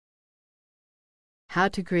How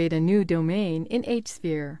to create a new domain in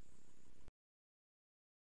hSphere.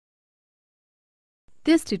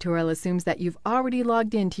 This tutorial assumes that you've already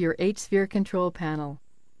logged into your hSphere control panel.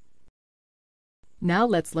 Now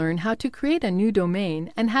let's learn how to create a new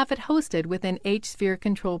domain and have it hosted within hSphere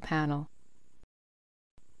control panel.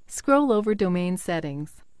 Scroll over Domain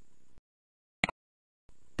Settings.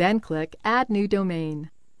 Then click Add New Domain.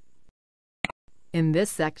 In this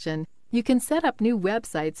section, you can set up new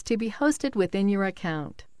websites to be hosted within your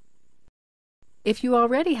account. If you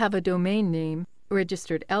already have a domain name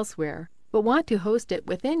registered elsewhere, but want to host it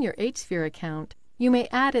within your hSphere account, you may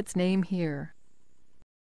add its name here.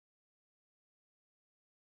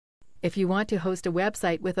 If you want to host a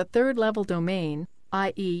website with a third-level domain,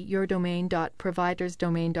 i.e.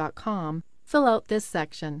 yourdomain.providersdomain.com, fill out this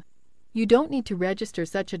section. You don't need to register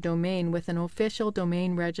such a domain with an official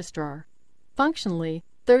domain registrar. Functionally,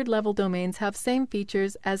 third-level domains have same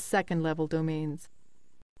features as second-level domains.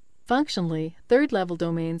 Functionally, third-level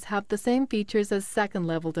domains have the same features as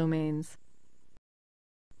second-level domains.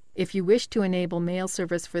 If you wish to enable mail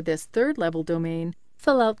service for this third-level domain,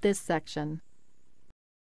 fill out this section.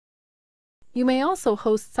 You may also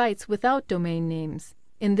host sites without domain names.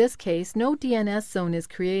 In this case, no DNS zone is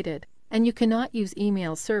created, and you cannot use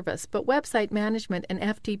email service, but website management and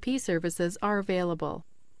FTP services are available.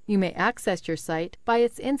 You may access your site by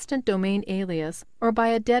its instant domain alias or by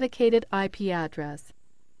a dedicated IP address.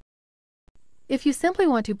 If you simply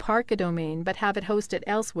want to park a domain but have it hosted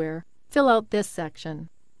elsewhere, fill out this section.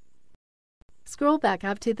 Scroll back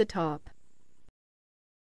up to the top.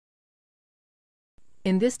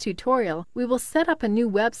 In this tutorial, we will set up a new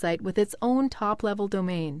website with its own top-level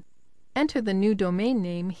domain. Enter the new domain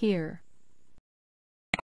name here.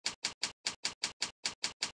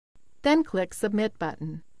 Then click Submit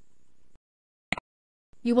button.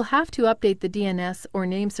 You will have to update the DNS or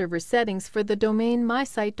name server settings for the domain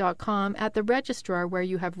mysite.com at the registrar where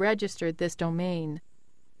you have registered this domain.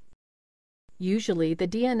 Usually, the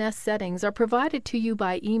DNS settings are provided to you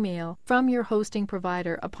by email from your hosting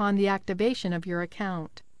provider upon the activation of your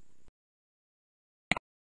account.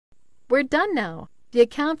 We're done now! The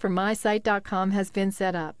account for mysite.com has been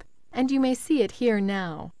set up, and you may see it here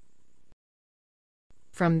now.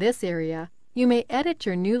 From this area, you may edit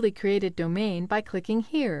your newly created domain by clicking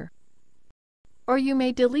here, or you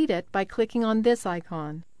may delete it by clicking on this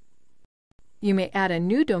icon. You may add a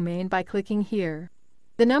new domain by clicking here.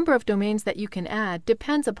 The number of domains that you can add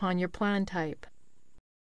depends upon your plan type.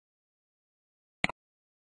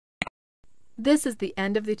 This is the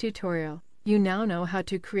end of the tutorial. You now know how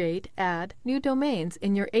to create, add new domains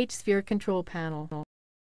in your hSphere control panel.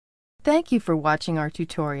 Thank you for watching our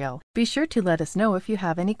tutorial. Be sure to let us know if you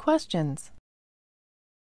have any questions.